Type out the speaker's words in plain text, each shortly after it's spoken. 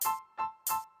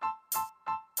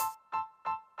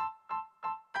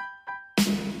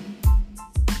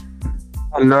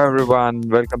Hello, everyone.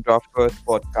 Welcome to our first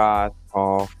podcast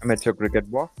of Amateur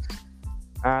Cricket Box.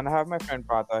 And I have my friend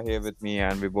Partha here with me,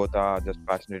 and we both are just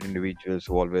passionate individuals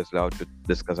who always love to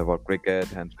discuss about cricket.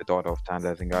 Hence, we thought of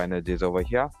standardizing our energies over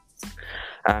here.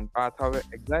 And Partha, how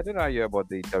excited are you about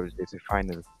the WTC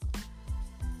final?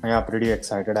 Yeah, pretty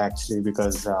excited actually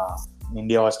because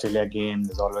India Australia game,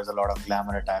 there's always a lot of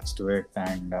glamour attached to it,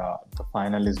 and the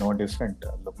final is no different.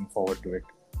 Looking forward to it.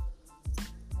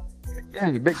 Yeah,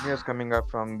 big news coming up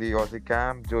from the Aussie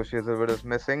camp. Josh Hazlewood is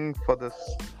missing for this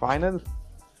final.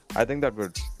 I think that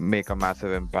would make a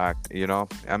massive impact.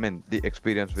 I mean, the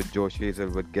experience with Josh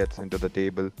Hazlewood gets into the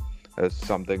table is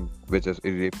something which is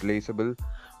irreplaceable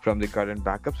from the current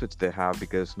backups which they have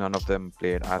because none of them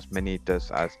played as many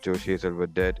tests as Josh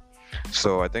Hazlewood did.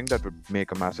 So I think that would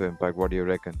make a massive impact. What do you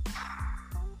reckon?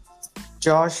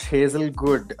 Josh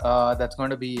Hazelgood, that's going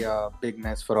to be a big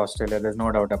mess for Australia. There's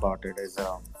no doubt about it. He's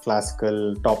a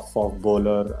classical top four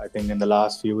bowler. I think in the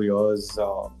last few years,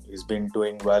 he's been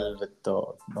doing well with the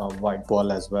white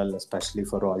ball as well, especially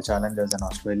for Royal Challengers in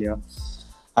Australia.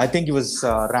 I think he was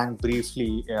ranked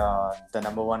briefly the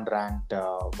number one ranked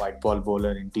white ball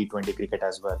bowler in T20 cricket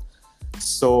as well.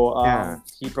 So Yeah.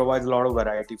 he provides a lot of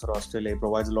variety for Australia. He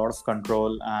provides a lot of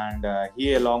control, and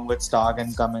he, along with Stark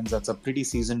and Cummins, that's a pretty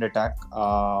seasoned attack.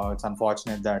 It's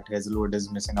unfortunate that Hazelwood is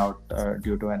missing out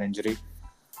due to an injury.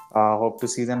 Hope to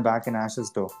see them back in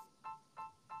Ashes though.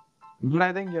 But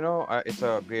I think, it's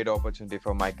a great opportunity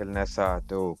for Michael Nessa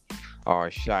to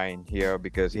shine here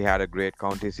because he had a great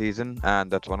county season. And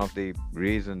that's one of the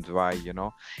reasons why,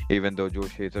 even though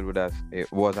Josh Hazelwood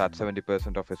was at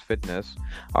 70% of his fitness,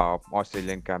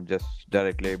 Australian camp just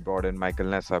directly brought in Michael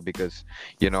Nessa because,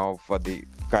 for the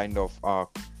kind of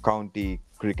county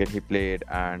cricket he played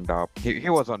and he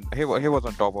was on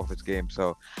top of his game.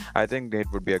 So I think it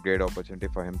would be a great opportunity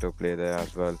for him to play there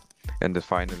as well in this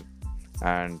final,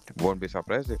 and won't be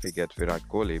surprised if he gets Virat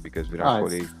Kohli because Virat Ah,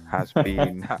 Kohli has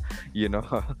been, you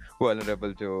know,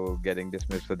 vulnerable to getting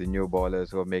dismissed for the new bowlers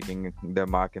who are making their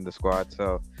mark in the squad.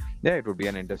 So, yeah, it would be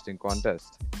an interesting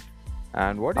contest.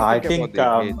 And what do you I think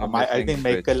about think the Hazer I missing think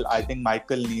Michael I switch? think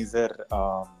Michael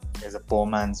Neeser is a poor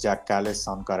man's Jack Callis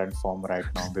on current form right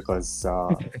now because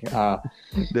uh,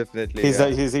 Definitely, he's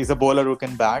a yeah. he's a bowler who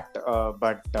can bat,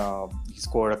 but he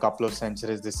scored a couple of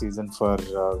centuries this season for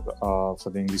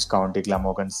the English County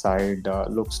Glamorgan side.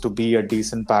 Looks to be a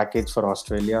decent package for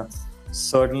Australia.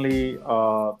 Certainly,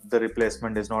 the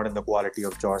replacement is not in the quality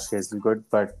of Josh Hazelgood,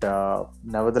 but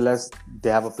nevertheless, they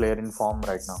have a player in form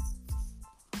right now.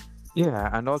 Yeah,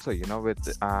 and also,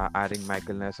 with adding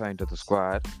Michael Nessa into the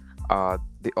squad,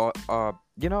 the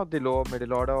lower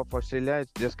middle order of Australia is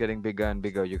just getting bigger and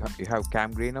bigger. You have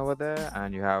Cam Green over there,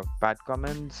 and you have Pat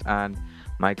Cummins and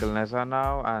Michael Nessa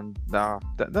now, and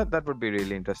that would be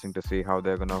really interesting to see how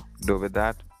they're gonna do with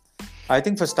that. I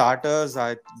think for starters,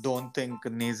 I don't think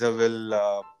Niza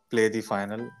will play the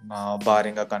final,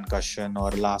 barring a concussion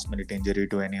or last-minute injury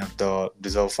to any of the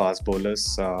reserve fast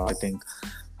bowlers. I think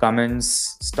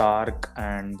Cummins, Stark,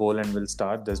 and Boland will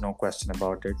start. There's no question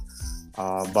about it,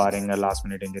 barring a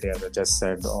last-minute injury, as I just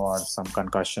said, or some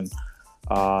concussion.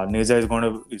 Niza is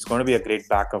going to be a great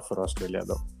backup for Australia,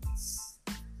 though.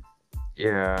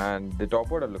 Yeah, and the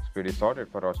top order looks pretty sorted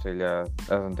for Australia,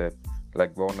 doesn't it?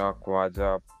 Like Warner,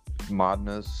 Khawaja,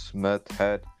 Marnus, Smith,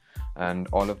 Head, and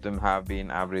all of them have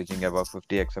been averaging above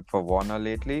 50 except for Warner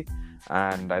lately.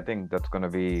 And I think that's going to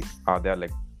be, they're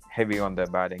like heavy on their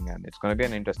batting, and it's going to be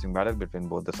an interesting battle between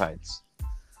both the sides.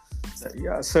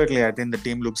 Yeah, certainly. I think the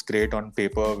team looks great on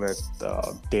paper with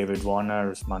David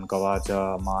Warner, Usman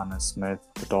Khawaja, Marnus Smith,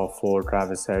 the top four,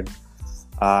 Travis Head.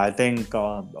 I think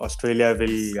Australia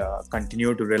will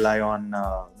continue to rely on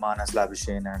Manas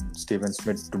Labuschagne and Stephen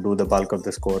Smith to do the bulk of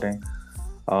the scoring.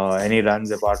 Any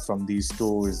runs apart from these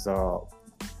two is,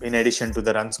 in addition to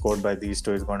the runs scored by these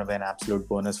two, is going to be an absolute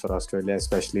bonus for Australia,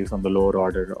 especially from the lower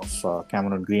order of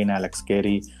Cameron Green, Alex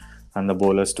Carey, and the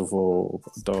bowlers who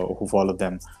follow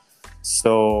them.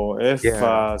 So if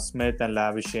Yeah. Smith and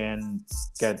Labuschagne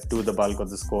get to the bulk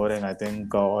of the scoring, I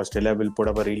think Australia will put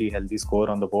up a really healthy score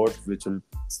on the board, which will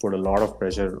put a lot of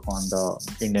pressure on the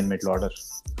Indian middle order.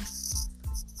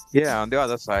 Yeah, on the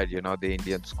other side, the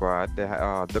Indian squad,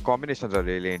 the combinations are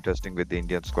really interesting with the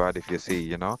Indian squad. If you see,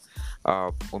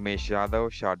 Umesh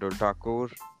Yadav, Shardul Thakur,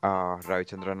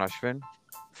 Ravichandran Ashwin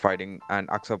fighting, and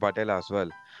Akshar Patel as well,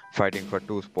 fighting for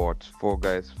two spots. Four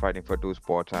guys fighting for two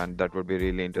spots, and that would be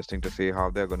really interesting to see how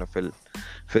they're gonna fill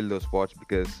those spots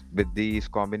because with these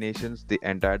combinations, the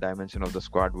entire dimension of the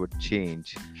squad would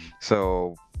change.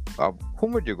 So,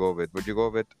 whom would you go with? Would you go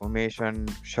with Umesh and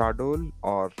Shardul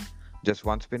or Just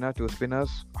one spinner, two spinners?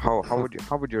 How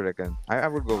would you reckon? I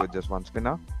would go with just one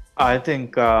spinner. I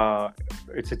think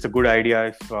it's a good idea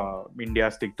if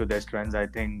India stick to their strengths. I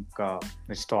think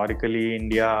historically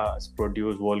India has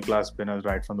produced world class spinners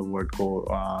right from the word go.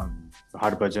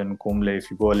 Harbhajan, Kumble.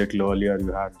 If you go a little earlier,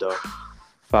 you had the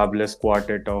fabulous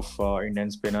quartet of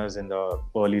Indian spinners in the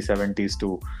early 70s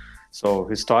too. So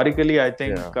historically, I Yeah.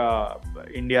 think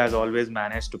India has always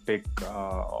managed to pick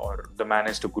or the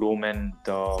managed to groom in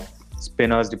the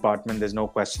spinners department. There's no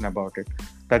question about it.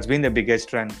 That's been the biggest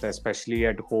strength, especially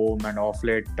at home and off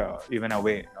late, even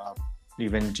away.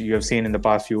 Even you have seen in the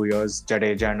past few years,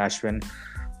 Jadeja and Ashwin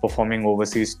performing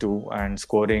overseas too and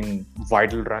scoring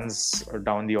vital runs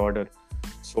down the order.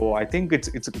 So I think it's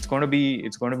going to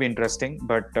be interesting.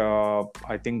 But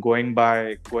I think going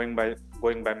by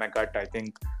my gut, I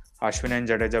think Ashwin and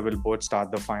Jadeja will both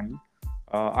start the final.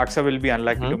 Aksa will be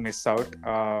unlikely to Mm-hmm. miss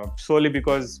out solely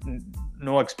because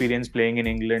no experience playing in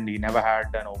England. He never had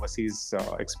an overseas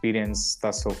experience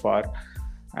thus so far,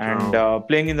 and True.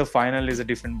 playing in the final is a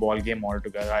different ball game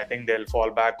altogether. I think they'll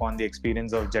fall back on the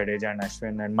experience of Jadeja and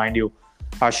Ashwin. And mind you,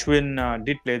 Ashwin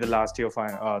did play the last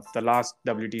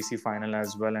WTC final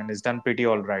as well, and has done pretty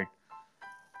all right.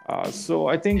 So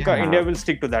I think India Yeah. will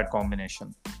stick to that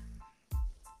combination.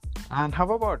 And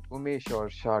how about Umesh or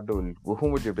Shardul?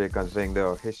 Whom would you pick considering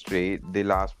the history? The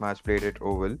last match played at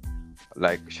Oval.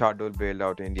 Like Shardul bailed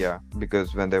out India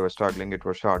because when they were struggling, it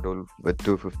was Shardul with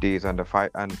two fifties and a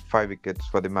five wickets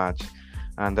for the match,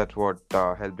 and that's what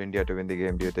helped India to win the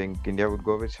game. Do you think India would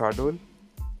go with Shardul?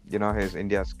 He's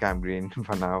India's Cam Green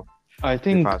for now, I the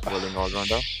think fast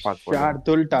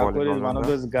Shardul Thakur bowling all is one of rounder.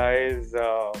 those guys.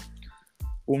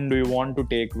 Whom do you want to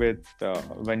take with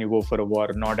when you go for a war,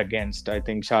 not against? I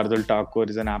think Shardul Thakur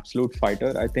is an absolute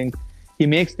fighter. I think he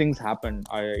makes things happen.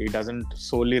 He doesn't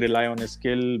solely rely on his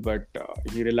skill, but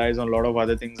he relies on a lot of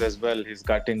other things as well. His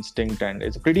gut instinct, and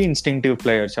it's a pretty instinctive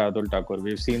player, Shardul Thakur.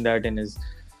 We've seen that in his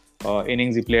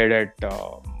innings he played at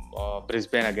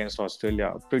Brisbane against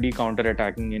Australia. Pretty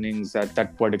counter-attacking innings at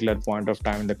that particular point of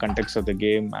time in the context of the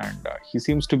game, and he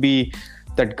seems to be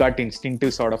that gut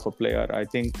instinctive sort of a player. I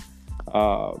think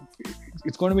uh,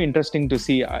 it's going to be interesting to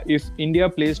see if India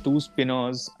plays two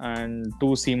spinners and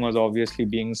two seamers, obviously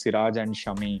being Siraj and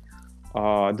Shami.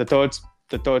 Uh, the third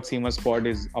the third seamer spot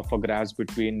is up for grabs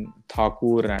between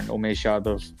Thakur and Umesh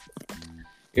Yadav.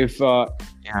 If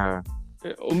Yeah.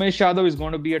 Umesh Yadav is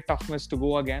going to be a tough mess to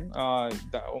go again.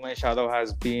 Umesh Yadav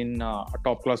has been a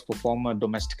top class performer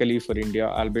domestically for India,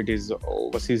 albeit his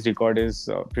overseas record is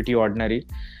pretty ordinary.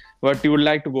 But you would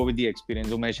like to go with the experience.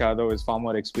 Umesh Yadav is far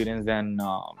more experienced than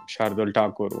Shardul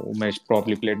Thakur. Umesh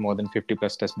probably played more than 50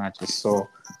 plus test matches. So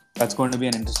that's going to be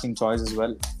an interesting choice as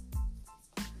well.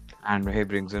 And he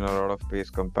brings in a lot of pace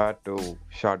compared to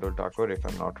Shardul Thakur, if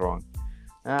I'm not wrong.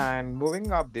 And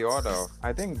moving up the order,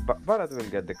 I think Bharat will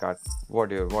get the cut. What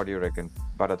do you reckon?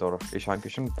 Bharat or Ishan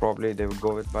Kishan? Probably they would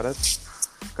go with Bharat,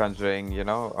 considering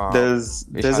There's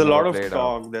a Ishan never lot of played a.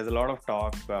 talk. There's a lot of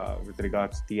talk with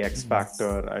regards to the X Mhm.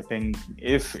 factor. I think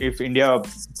if India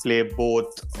play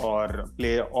both or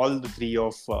play all the three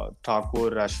of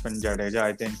Thakur, Ashwin, Jadeja,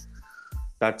 I think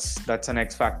that's an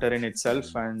X factor in itself,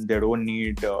 and they don't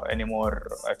need any more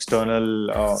external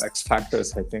X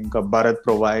factors. I think Bharat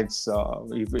provides,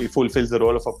 he fulfills the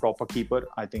role of a proper keeper.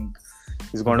 I think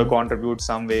he's going to Mhm. contribute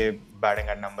some way, batting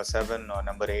at number 7 or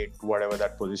number 8, whatever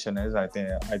that position is. I think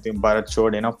Bharat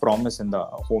showed enough promise in the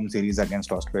home series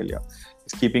against Australia.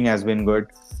 His keeping has been good.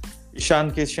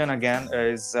 Ishan Kishan again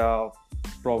is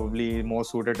probably more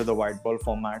suited to the white ball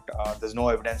format. There's no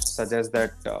evidence to suggest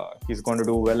that he's going to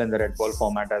do well in the red ball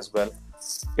format as well.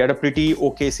 He had a pretty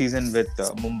okay season with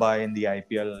Mumbai in the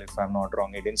IPL, if I'm not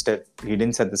wrong. He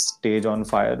didn't set the stage on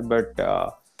fire, but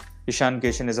Ishan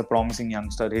Kishan is a promising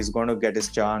youngster. He's going to get his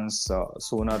chance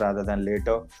sooner rather than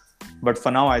later. But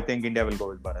for now, I think India will go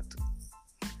with Bharat.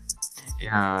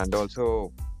 Yeah, and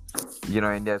also,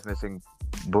 India is missing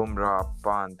Bumrah,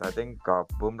 Pant. I think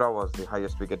Bumrah was the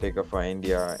highest wicket taker for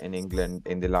India in England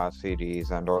in the last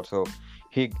series, and also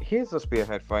he's a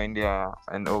spearhead for India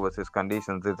in overseas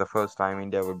conditions. It's the first time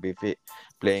India would be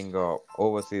playing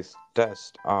overseas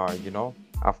test.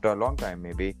 After a long time,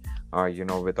 maybe.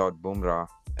 Without Bumrah,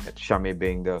 Shami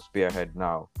being the spearhead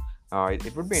now.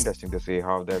 It would be interesting to see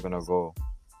how they're gonna go.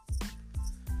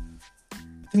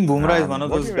 I think Bumrah is one And of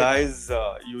what do those you reckon? guys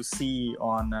you see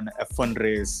on an F1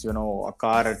 race. A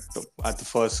car at the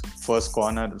first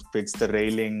corner hits the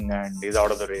railing and is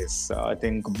out of the race. I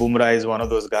think Bumrah is one of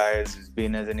those guys who's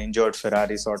been as an injured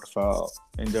Ferrari sort of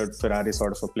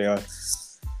a player.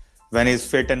 when he's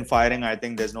fit and firing, I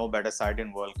think there's no better side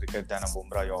in world cricket than a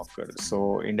Bumrah Yorker.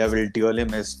 So India will dearly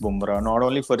miss Bumrah, not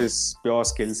only for his pure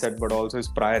skill set, but also his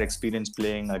prior experience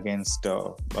playing against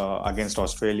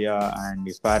Australia and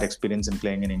his prior experience in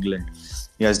playing in England.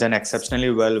 He has done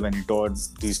exceptionally well when he toured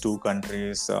these two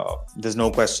countries. There's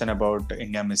no question about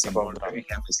India missing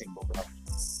Bumrah.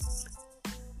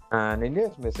 And India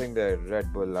is missing their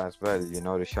Red Bull as well,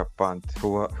 Rishabh Pant,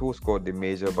 who scored the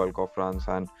major bulk of runs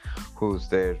and who's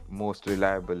their most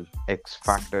reliable X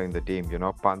factor in the team.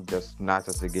 Pant just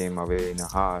snatches the game away in a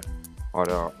hour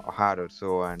or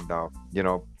so, and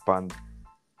Pant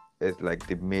is like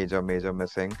the major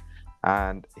missing.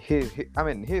 And I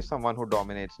mean, he's someone who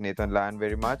dominates Nathan Lyon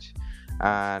very much,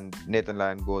 and Nathan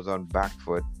Lyon goes on back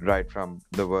foot right from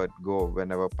the word go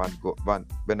whenever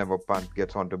Pant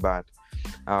gets onto bat.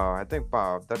 I think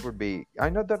I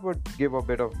know that would give a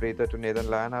bit of breather to Nathan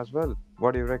Lyon as well.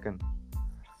 What do you reckon?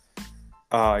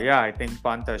 Yeah, I think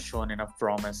Pant has shown enough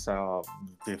promise.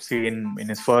 We've seen in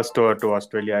his first tour to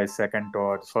Australia, his second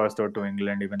tour, his first tour to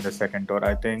England, even the second tour.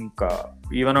 I think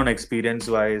even on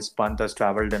experience-wise, Pant has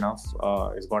travelled enough.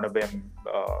 It's going to be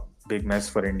a big mess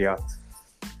for India.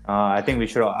 I think we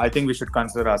should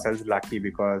consider ourselves lucky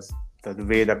because the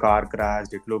way the car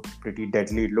crashed, it looked pretty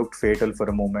deadly. It looked fatal for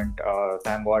a moment.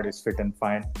 Thank God he's fit and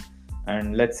fine.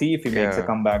 And let's see if he makes a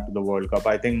comeback to the World Cup.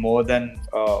 I think more than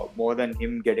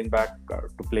him getting back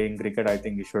to playing cricket, I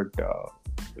think he should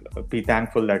be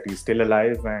thankful that he's still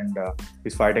alive and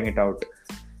he's fighting it out.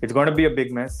 It's going to be a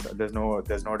big mess. There's no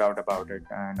doubt about it.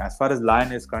 And as far as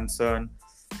Lyon is concerned,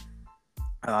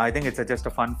 I think it's just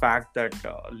a fun fact that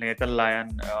Nathan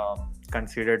Lyon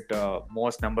conceded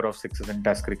most number of sixes in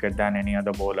Test cricket than any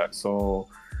other bowler. So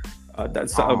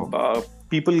that's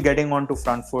people getting onto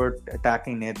front foot,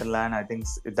 attacking Nathan Lyon. I think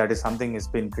that is something he's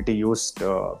been pretty used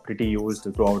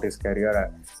throughout his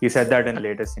career. He said that in the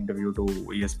latest interview to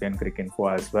ESPN Cricket Info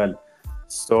as well.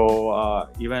 So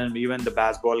even the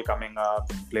baseball coming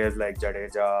up, players like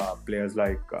Jadeja, players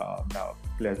like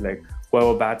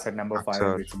whoever bats at number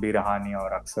 5, which would be Rahane or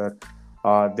Aksar,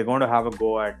 they're going to have a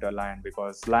go at Lyon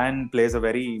because Lyon plays a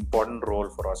very important role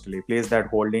for Australia. He plays that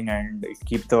holding and it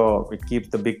keeps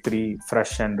the big three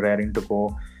fresh and raring to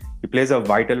go. He plays a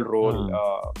vital role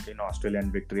in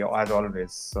Australian victory as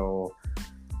always. So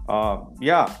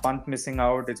Pant missing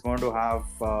out, it's going to have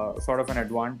sort of an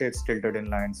advantage tilted in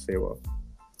Lyon's favour.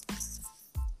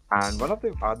 And one of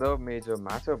the other major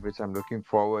matchup which I'm looking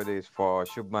forward is for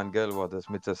Shubman Gill versus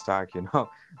Mitchell Starc.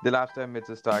 The last time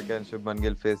Mitchell Starc and Shubman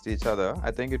Gill faced each other,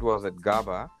 I think it was at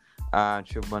Gabba, and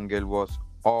Shubman Gill was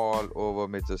all over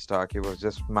Mitchell Starc. He was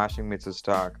just smashing Mitchell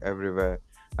Starc everywhere.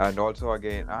 And also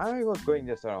again, I was going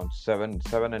just around 7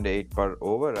 and 8 per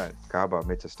over at Gabba,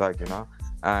 Mitchell Starc.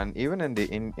 And even in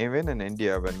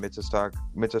India, when Mitchell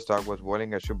Starc was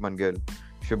bowling at Shubman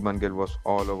Gill was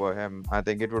all over him. I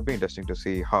think it would be interesting to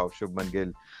see how Shubman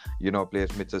Gill,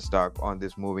 plays Mitchell Starc on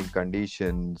these moving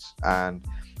conditions. And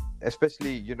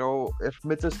especially, if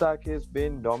Mitchell Starc has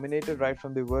been dominated right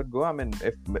from the word go, I mean,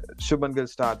 if Shubman Gill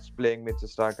starts playing Mitchell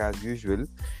Starc as usual,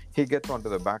 he gets onto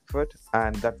the back foot,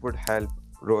 and that would help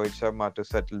Rohit Sharma to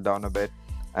settle down a bit,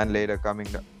 and later coming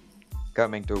to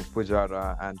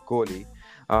Pujara and Kohli,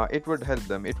 it would help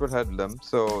them.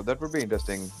 So that would be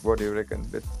interesting. What do you reckon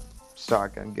with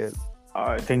Starc and Gill?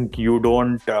 I think you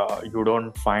don't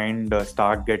find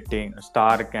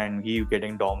Starc and he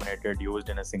getting dominated used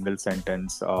in a single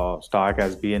sentence. Starc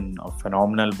has been a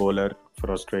phenomenal bowler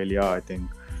for Australia. I think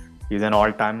he's an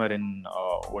all-timer in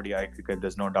ODI cricket.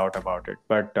 There's no doubt about it.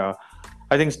 But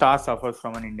I think Starc suffers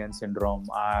from an Indian syndrome.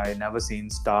 I never seen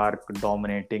Starc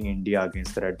dominating India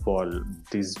against the red ball.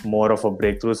 He's more of a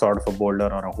breakthrough sort of a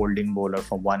bowler or a holding bowler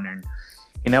from one end.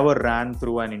 He never ran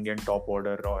through an Indian top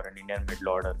order or an Indian middle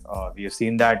order. We have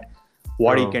seen that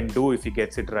what he can do if he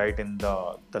gets it right in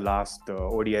the last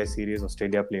ODI series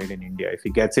Australia played in India. If he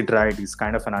gets it right, he's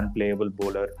kind of an unplayable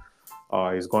bowler.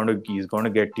 He's going to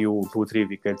get you 2-3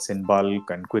 wickets in bulk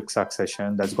and quick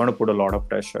succession. That's going to put a lot of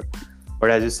pressure. But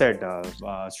as you said,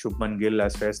 Shubman Gill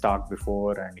has faced Starc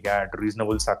before and he had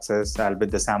reasonable success,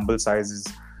 albeit the sample size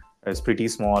is pretty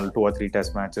small, 2 or 3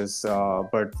 test matches.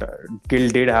 But Gill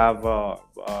did have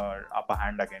upper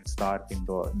hand against Starc in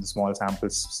the small sample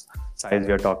size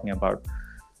we are talking about.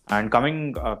 And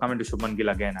coming to Shubman Gill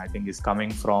again, I think he's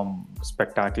coming from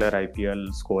spectacular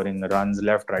IPL, scoring runs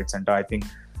left, right, centre. I think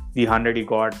the 100 he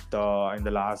got in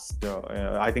the last,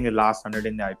 the last 100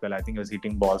 in the IPL, I think he was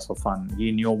hitting balls for fun.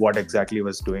 He knew what exactly he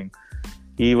was doing.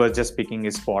 He was just picking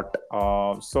his spot.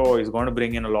 So he's going to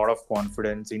bring in a lot of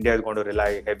confidence. India is going to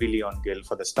rely heavily on Gill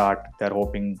for the start. They're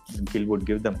hoping Gill would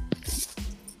give them.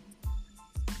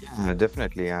 Yeah,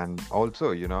 definitely. And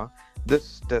also,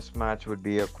 this test match would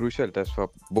be a crucial test for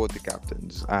both the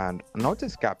captains. And not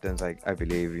just captains, I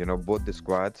believe, both the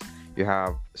squads. You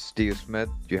have Steve Smith,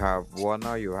 you have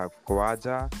Warner, you have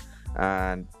Khawaja,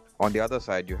 and on the other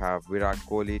side, you have Virat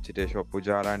Kohli, Chiteshwar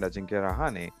Pujara, and Ajinkya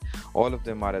Rahane. All of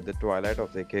them are at the twilight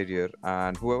of their career.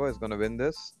 And whoever is going to win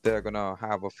this, they're going to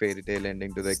have a fairy tale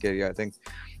ending to their career. I think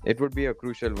it would be a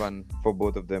crucial one for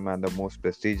both of them and the most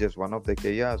prestigious one of their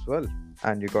career as well.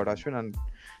 And you got Ashwin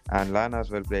and Lana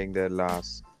as well playing their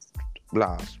last,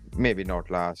 maybe not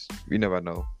last. You never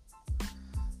know.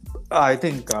 I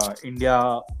think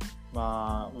India.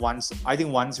 Once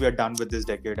we are done with this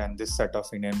decade and this set of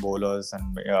Indian bowlers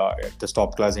and this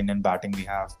top class Indian batting we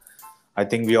have, I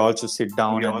think we also sit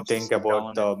down and think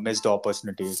about the missed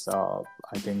opportunities. I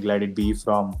think let it be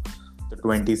from the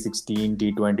 2016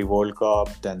 T20 World Cup,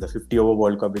 then the 50 over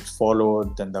World Cup which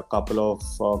followed, then the couple of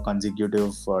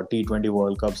consecutive T20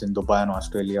 World Cups in Dubai and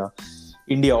Australia.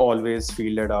 India always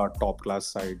fielded a top class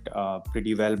side,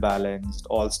 pretty well balanced,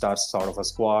 all stars sort of a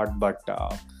squad, but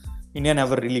India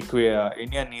never really clicked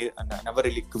in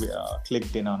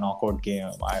a knockout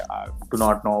game. I do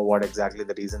not know what exactly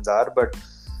the reasons are, but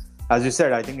as you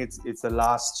said, I think it's the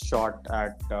last shot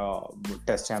at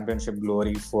Test Championship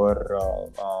glory for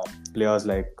players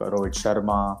like Rohit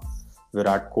Sharma,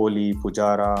 Virat Kohli,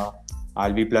 Pujara.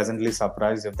 I'll be pleasantly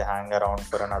surprised if they hang around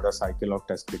for another cycle of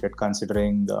Test cricket,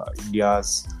 considering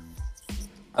India's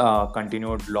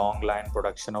continued long line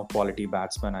production of quality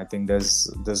batsmen. I think there's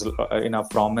enough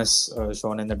promise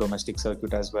shown in the domestic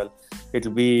circuit as well.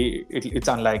 It's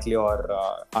unlikely, or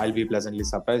I'll be pleasantly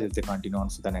surprised if they continue on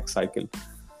for the next cycle.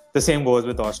 The same goes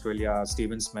with Australia.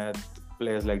 Stephen Smith,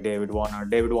 players like David Warner.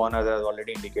 David Warner has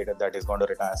already indicated that he's going to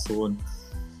retire soon.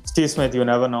 Steve Smith, you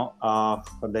never know.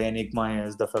 The enigma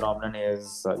is, the phenomenon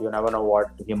is, you never know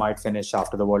what he might finish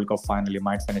after the World Cup final. He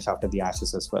might finish after the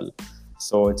Ashes as well.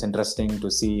 So it's interesting to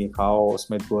see how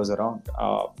Smith goes around.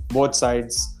 Both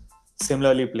sides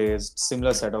similarly placed,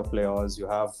 similar set of players. You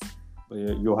have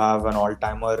an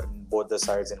all-timer in both the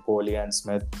sides in Kohli and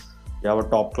Smith. You have a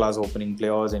top-class opening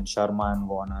players in Sharma and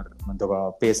Warner.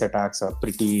 The pace attacks are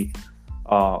pretty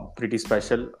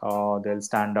special. They'll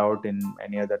stand out in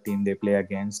any other team they play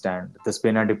against. And the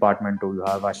spinner department too. You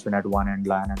have Ashwin at one end,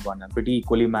 Lyon at one end. Pretty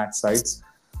equally matched sides.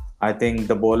 I think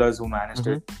the bowlers who managed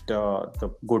it,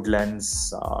 the good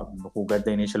lens, who get the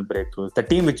initial breakthroughs, the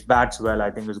team which bats well, I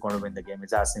think is going to win the game.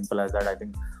 It's as simple as that. I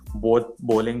think both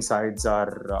bowling sides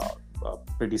are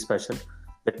pretty special.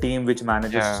 The team which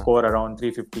manages to score around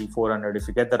 350, 400, if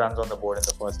you get the runs on the board in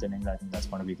the first innings, I think that's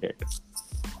going to be great.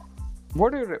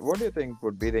 What do you think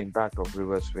would be the impact of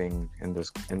reverse swing in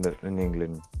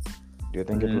England? Do you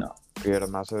think it would create a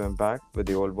massive impact with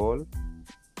the old ball?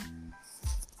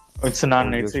 It's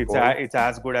none. It's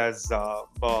as good as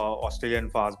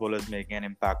Australian fast bowlers making an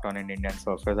impact on an Indian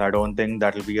surface. I don't think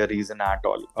that will be a reason at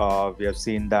all. We have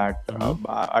seen that.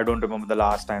 I don't remember the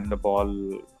last time the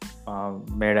ball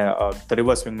made the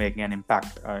reverse swing making an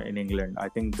impact in England. I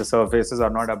think the surfaces are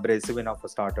not abrasive enough for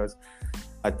starters.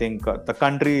 I think the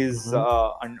country is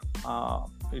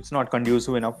it's not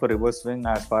conducive enough for reverse swing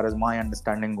as far as my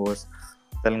understanding goes.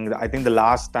 I think the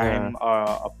last time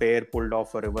a pair pulled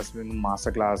off a reverse swing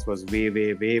masterclass was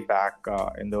way back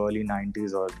in the early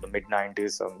 90s or the mid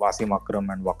 90s. Wasim Akram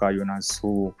and Waka Yunus,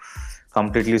 who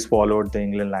completely swallowed the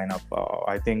England lineup.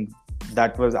 I think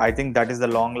that is the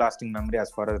long lasting memory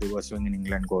as far as reverse swing in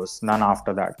England goes. None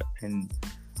after that.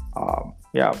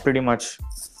 Pretty much.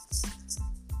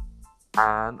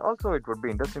 And also, it would be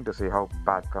interesting to see how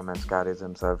Pat Cummins carries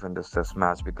himself in this test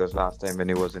match, because last time when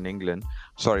he was in India,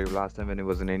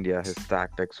 his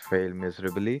tactics failed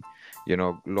miserably.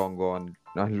 Long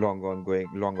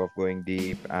off going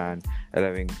deep and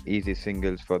allowing easy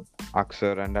singles for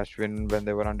Akshar and Ashwin when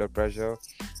they were under pressure,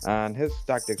 and his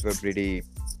tactics were pretty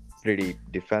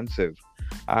defensive.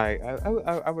 I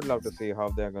would love to see how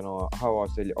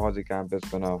Aussie camp is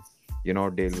gonna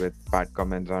deal with Pat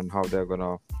Cummins and how they're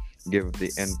gonna give the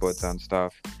inputs and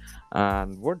stuff.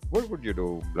 And what would you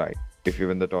do, like, if you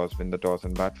win the toss and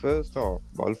bat first or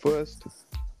ball first?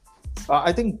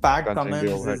 I think Pat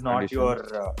Cummins is not your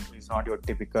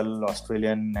typical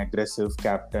Australian aggressive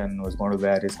captain who's going to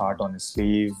wear his heart on his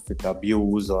sleeve with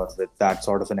abuse or with that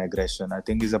sort of an aggression. I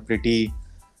think he's a pretty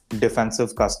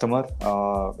defensive customer.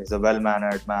 He's a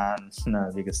well-mannered man.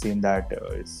 We've seen that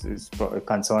he's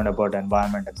concerned about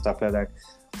environment and stuff like that.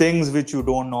 Things which you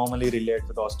don't normally relate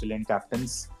with Australian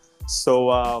captains.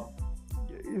 So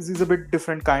he's a bit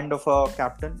different kind of a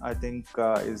captain. I think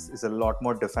is a lot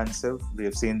more defensive. We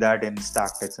have seen that in his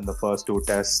tactics in the first two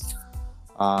tests.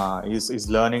 He's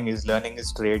learning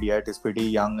his trade yet. He's pretty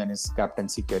young in his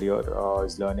captaincy career.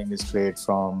 He's learning his trade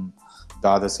from the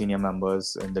other senior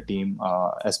members in the team,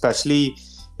 especially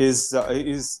his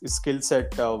skill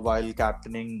set while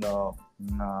captaining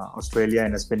Australia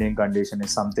in a spinning condition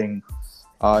is something.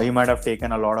 He might have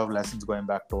taken a lot of lessons going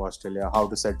back to Australia, how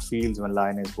to set fields when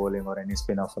Lyon is bowling or any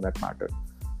spinner for that matter.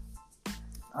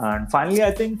 And finally,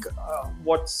 I think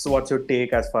what's your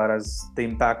take as far as the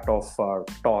impact of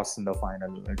toss in the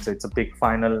final? It's a big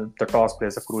final. The toss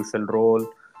plays a crucial role.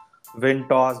 Win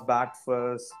toss, bat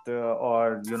first,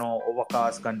 or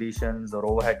overcast conditions or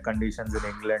overhead conditions in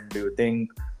England. Do you think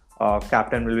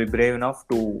captain will be brave enough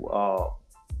to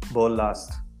bowl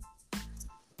last?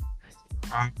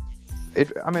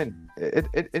 It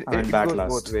Bat goes both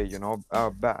last. way,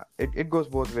 it goes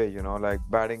both way, like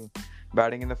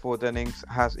batting in the fourth innings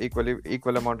has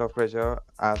equal amount of pressure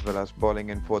as well as bowling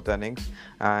in fourth innings,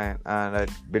 and I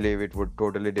believe it would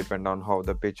totally depend on how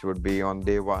the pitch would be on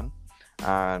day one.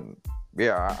 And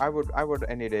yeah, I would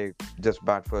any day just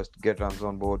bat first, get runs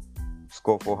on board,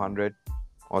 score 400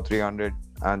 or 300,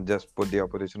 and just put the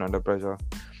opposition under pressure.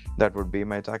 That would be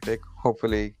my tactic.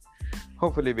 Hopefully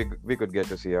we could get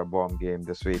to see a bomb game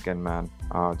this weekend, man.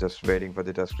 Just waiting for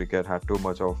the test cricket. Had too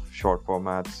much of short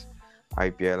formats,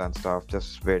 IPL and stuff.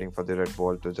 Just waiting for the red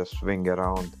ball to just swing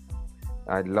around.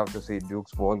 I'd love to see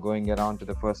Duke's ball going around to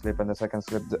the first slip and the second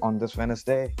slip on this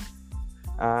Wednesday.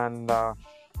 And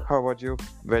how about you?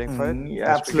 Waiting for it? Yeah,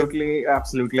 Test cricket?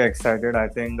 absolutely excited. I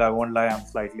think I won't lie, I'm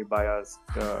slightly biased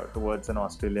towards an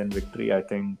Australian victory. I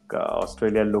think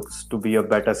Australia looks to be a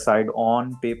better side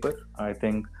on paper. I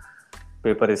think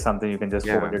paper is something you can just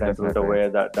Yeah, fold it and throw it definitely. away.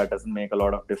 That doesn't make a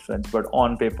lot of difference. But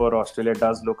on paper, Australia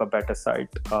does look a better side.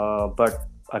 But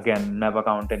again, never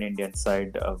count an Indian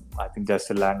side. I think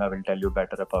Justin Langer will tell you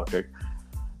better about it.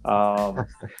 Um,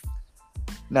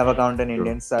 Never count an True.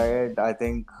 Indian side. I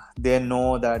think they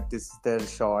know that this is their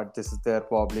shot. This is their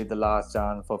probably the last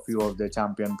chance for few of their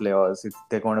champion players.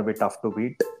 They're going to be tough to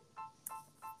beat.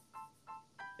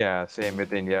 Yeah, same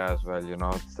with India as well.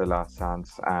 It's the last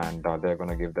chance, and they're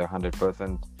gonna give their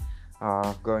 100%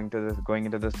 going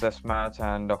into this test match,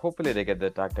 and hopefully they get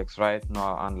their tactics right.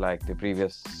 No, unlike the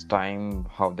previous time,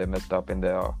 how they messed up in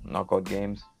their knockout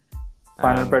games.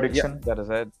 Final And yeah, prediction. that is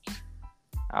it.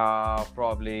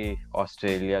 Probably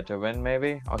Australia to win,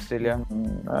 maybe Australia.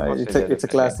 It's a Australia it's a definitely.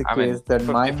 classic I mean, case that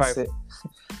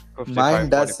 55, mine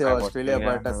does say 45 Australia,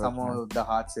 Australia. but somehow the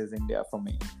heart says India for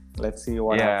me. Let's see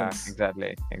what Yeah, happens.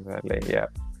 exactly, exactly. Yeah.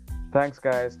 Thanks,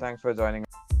 guys. Thanks for joining